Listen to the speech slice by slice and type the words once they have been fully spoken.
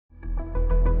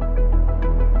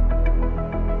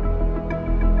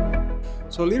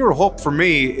So a leader of hope for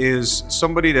me is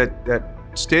somebody that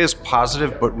stays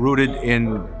positive but rooted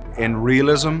in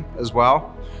realism as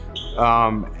well.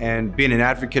 And being an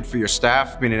advocate for your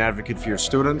staff, being an advocate for your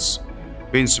students,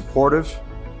 being supportive,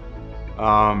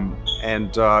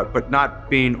 but not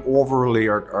being overly,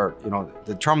 or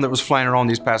the term that was flying around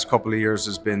these past couple of years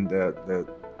has been the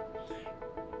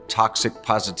toxic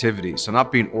positivity. So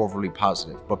not being overly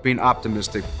positive, but being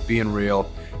optimistic, being real,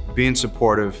 being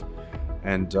supportive,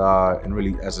 and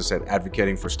really, as I said,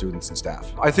 advocating for students and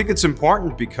staff. I think it's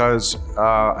important because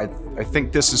I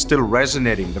think this is still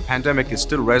resonating. The pandemic is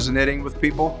still resonating with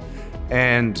people,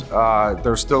 and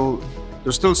there's still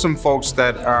some folks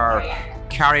that are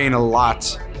carrying a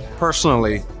lot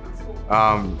personally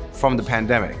from the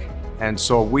pandemic. And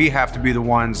so we have to be the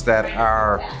ones that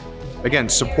are, again,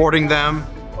 supporting them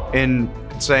in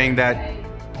saying that,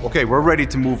 okay, we're ready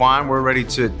to move on, we're ready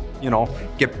to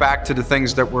get back to the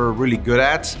things that we're really good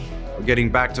at. We're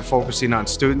getting back to focusing on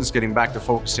students, getting back to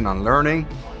focusing on learning,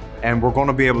 and we're going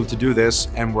to be able to do this,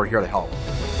 and we're here to help.